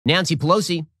Nancy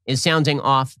Pelosi is sounding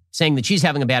off, saying that she's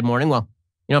having a bad morning. Well,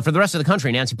 for the rest of the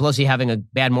country, Nancy Pelosi having a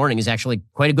bad morning is actually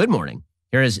quite a good morning.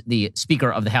 Here is the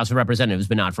Speaker of the House of Representatives,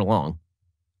 but not for long.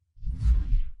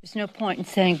 There's no point in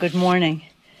saying good morning,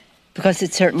 because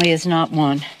it certainly is not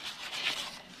one.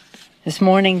 This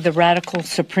morning, the radical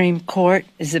Supreme Court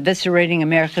is eviscerating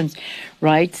Americans'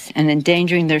 rights and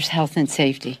endangering their health and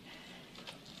safety.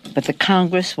 But the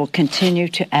Congress will continue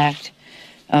to act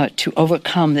to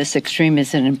overcome this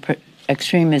extremism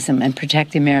and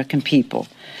protect the American people.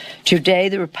 Today,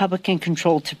 the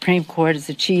Republican-controlled Supreme Court has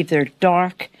achieved their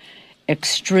dark,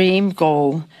 extreme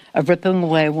goal of ripping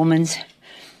away a woman's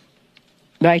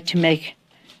right to make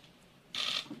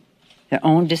their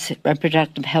own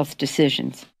reproductive health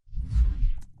decisions.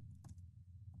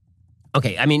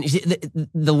 Okay, I mean,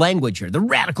 the language here, the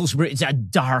radicals, it's a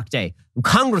dark day.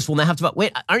 Congress will now have to vote.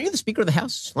 Wait, aren't you the Speaker of the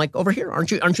House? Like over here?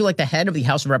 Aren't you like the head of the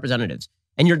House of Representatives?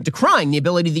 And you're decrying the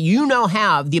ability that you now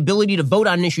have the ability to vote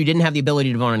on an issue you didn't have the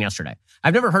ability to vote on yesterday.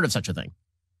 I've never heard of such a thing.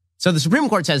 So the Supreme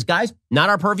Court says, guys, not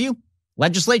our purview.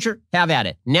 Legislature, have at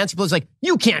it. Nancy Pelosi's like,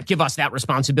 you can't give us that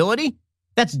responsibility.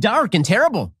 That's dark and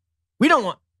terrible.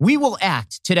 We will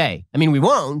act today. I mean, we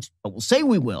won't, but we'll say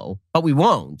we will, but we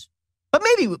won't. But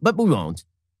we won't.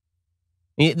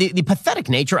 The pathetic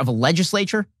nature of a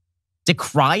legislature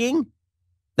decrying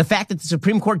the fact that the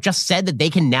Supreme Court just said that they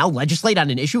can now legislate on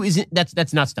an issue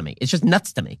that's nuts to me. It's just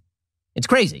nuts to me. It's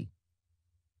crazy.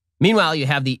 Meanwhile, you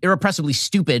have the irrepressibly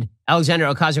stupid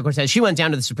Alexandria Ocasio-Cortez. She went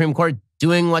down to the Supreme Court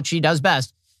doing what she does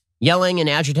best, yelling and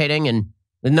agitating and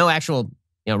with no actual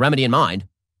remedy in mind.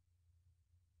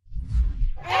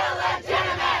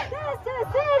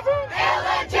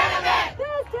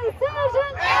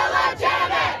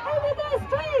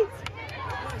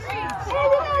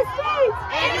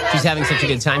 She's having such a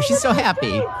good time. She's so happy.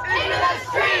 Into the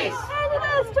streets! Into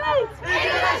the streets!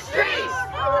 Into the streets!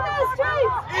 Into the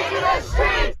streets! Into the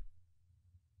streets!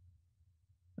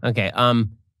 Okay,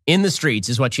 in the streets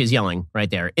is what she's yelling right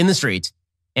there. In the streets.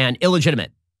 And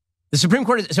illegitimate. The Supreme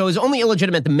Court, so it was only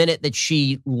illegitimate the minute that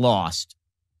she lost.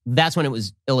 That's when it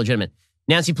was illegitimate.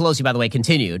 Nancy Pelosi, by the way,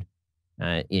 continued.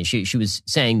 She was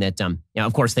saying that,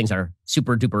 of course, things are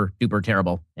super duper duper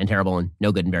terrible and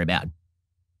no good and very bad.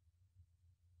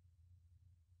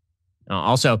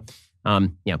 Also,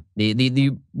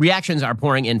 the reactions are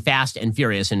pouring in fast and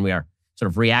furious, and we are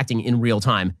sort of reacting in real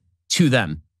time to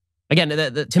them. Again,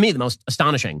 to me, the most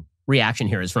astonishing reaction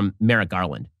here is from Merrick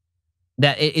Garland.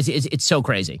 That it's so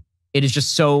crazy. It is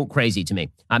just so crazy to me.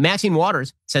 Maxine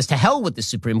Waters says, to hell with the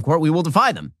Supreme Court, we will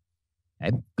defy them.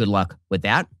 Okay, good luck with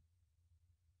that.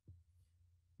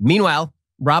 Meanwhile,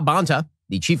 Rob Bonta,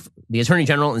 the Attorney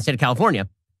General in the state of California,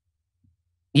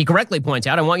 he correctly points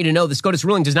out, I want you to know the SCOTUS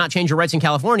ruling does not change your rights in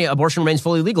California. Abortion remains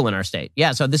fully legal in our state.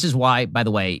 Yeah, so this is why, by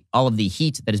the way, all of the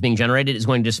heat that is being generated is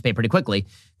going to dissipate pretty quickly.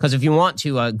 Because if you want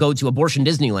to go to abortion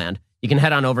Disneyland, you can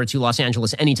head on over to Los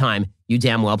Angeles anytime you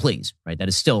damn well please. Right? That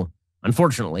is still,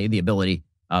 unfortunately, the ability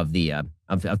of the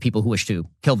of people who wish to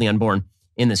kill the unborn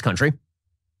in this country.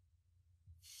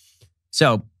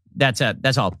 So that's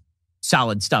all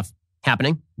solid stuff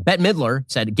happening. Bette Midler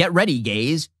said, "Get ready,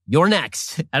 gays. You're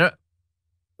next."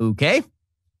 Okay.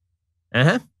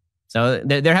 So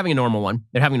they're having a normal one.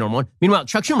 Meanwhile,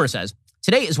 Chuck Schumer says,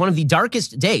 today is one of the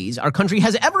darkest days our country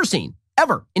has ever seen,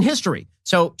 ever in history.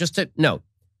 So just to note,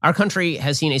 our country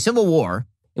has seen a civil war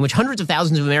in which hundreds of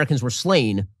thousands of Americans were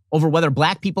slain over whether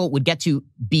black people would get to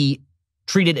be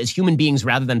treated as human beings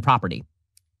rather than property.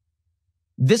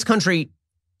 This country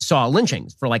saw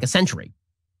lynchings for like a century.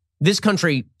 This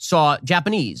country saw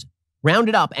Japanese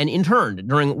rounded up and interned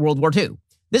during World War II.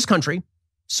 This country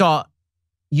saw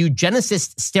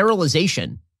eugenicist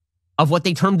sterilization of what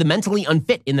they termed the mentally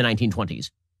unfit in the 1920s.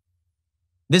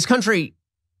 This country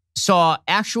saw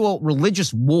actual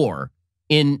religious war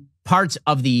in parts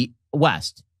of the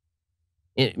West,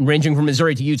 ranging from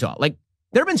Missouri to Utah. Like,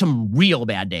 there have been some real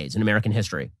bad days in American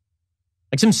history,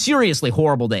 like some seriously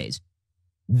horrible days.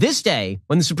 This day,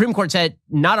 when the Supreme Court said,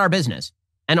 not our business,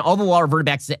 and all the law reverted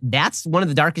back to say, that's one of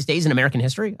the darkest days in American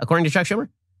history, according to Chuck Schumer.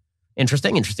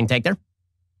 Interesting take there.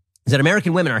 Is that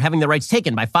American women are having their rights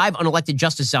taken by 5 unelected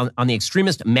justices on the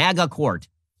extremist MAGA court.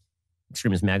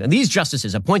 Extremist MAGA. These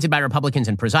justices, appointed by Republicans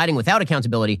and presiding without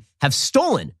accountability, have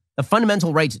stolen the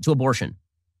fundamental right to abortion.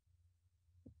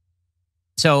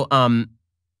 So,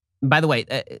 by the way,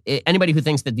 anybody who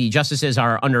thinks that the justices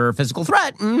are under physical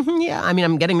threat, yeah, I mean,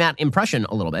 I'm getting that impression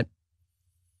a little bit.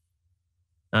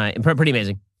 Pretty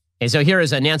amazing. Okay, so here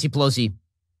is Nancy Pelosi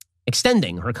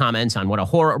extending her comments on what a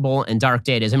horrible and dark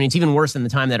day it is. I mean, it's even worse than the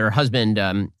time that her husband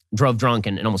drove drunk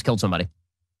and almost killed somebody.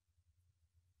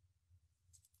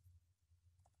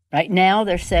 Right now,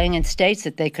 they're saying in states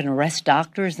that they can arrest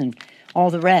doctors and all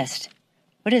the rest.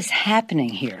 What is happening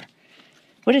here?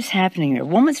 What is happening here? A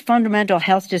woman's fundamental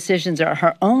health decisions are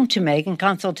her own to make in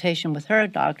consultation with her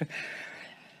doctor,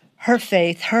 her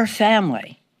faith, her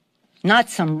family, not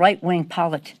some right-wing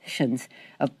politicians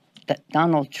that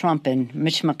Donald Trump and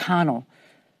Mitch McConnell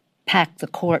packed the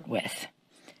court with.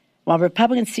 While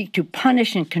Republicans seek to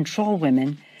punish and control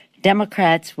women,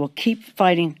 Democrats will keep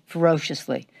fighting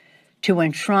ferociously to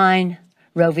enshrine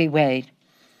Roe v. Wade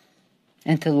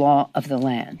into the law of the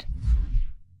land.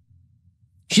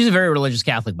 She's a very religious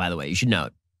Catholic, by the way, you should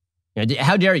note.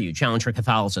 How dare you challenge her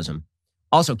Catholicism?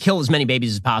 Also, kill as many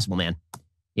babies as possible, man.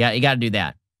 Yeah, you got to do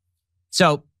that.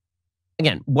 So,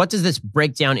 again, what does this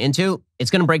break down into?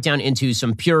 It's going to break down into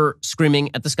some pure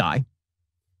screaming at the sky.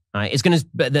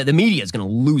 The media is going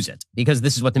to lose it because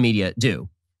this is what the media do.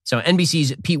 So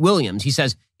NBC's Pete Williams, he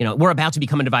says, we're about to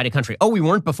become a divided country. Oh, we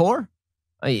weren't before?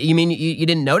 You mean you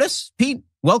didn't notice, Pete?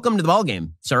 Welcome to the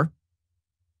ballgame, sir.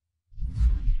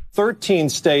 13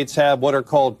 states have what are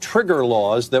called trigger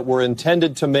laws that were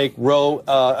intended to make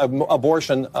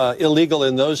abortion illegal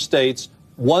in those states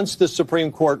once the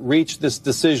Supreme Court reached this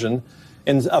decision.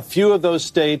 In a few of those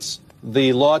states,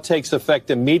 the law takes effect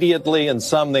immediately, and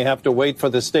some they have to wait for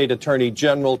the state attorney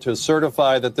general to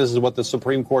certify that this is what the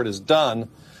Supreme Court has done.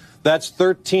 That's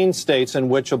 13 states in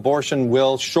which abortion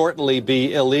will shortly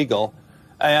be illegal.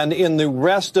 And in the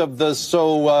rest of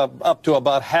up to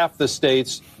about half the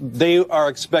states, they are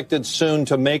expected soon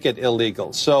to make it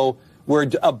illegal. So we're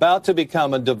about to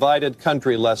become a divided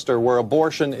country, Lester, where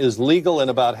abortion is legal in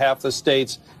about half the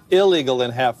states, illegal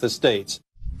in half the states.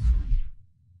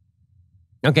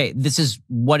 Okay, this is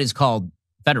what is called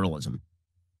federalism.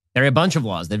 There are a bunch of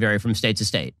laws that vary from state to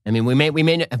state. I mean, we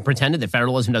may have pretended that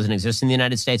federalism doesn't exist in the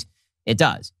United States. It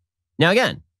does. Now,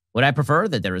 again, would I prefer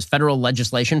that there is federal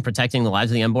legislation protecting the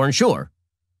lives of the unborn? Sure.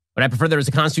 Would I prefer there was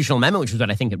a constitutional amendment, which is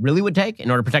what I think it really would take in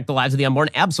order to protect the lives of the unborn?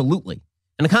 Absolutely.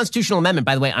 And the constitutional amendment,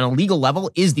 by the way, on a legal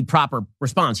level is the proper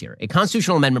response here. A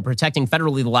constitutional amendment protecting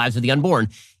federally the lives of the unborn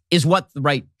is what the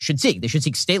right should seek. They should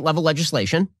seek state level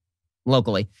legislation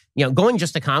locally. Going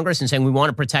just to Congress and saying we want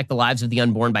to protect the lives of the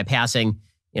unborn by passing,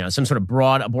 some sort of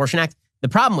broad abortion act. The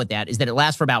problem with that is that it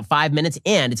lasts for about 5 minutes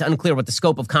and it's unclear what the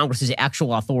scope of Congress's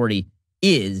actual authority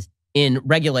is in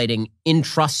regulating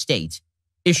intrastate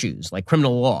issues like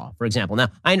criminal law, for example. Now,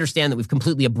 I understand that we've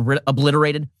completely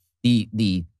obliterated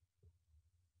the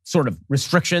sort of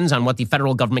restrictions on what the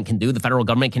federal government can do. The federal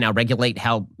government can now regulate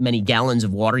how many gallons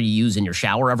of water you use in your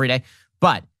shower every day.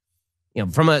 But,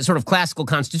 from a sort of classical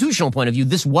constitutional point of view,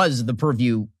 this was the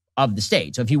purview of the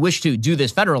state. So if you wish to do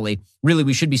this federally, really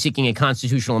we should be seeking a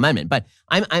constitutional amendment. But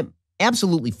I'm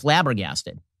absolutely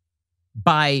flabbergasted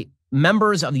by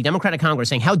members of the Democratic Congress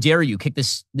saying, how dare you kick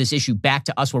this issue back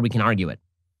to us where we can argue it?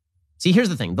 See, here's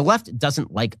the thing. The left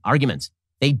doesn't like arguments.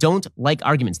 They don't like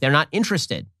arguments. They're not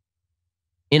interested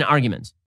in arguments.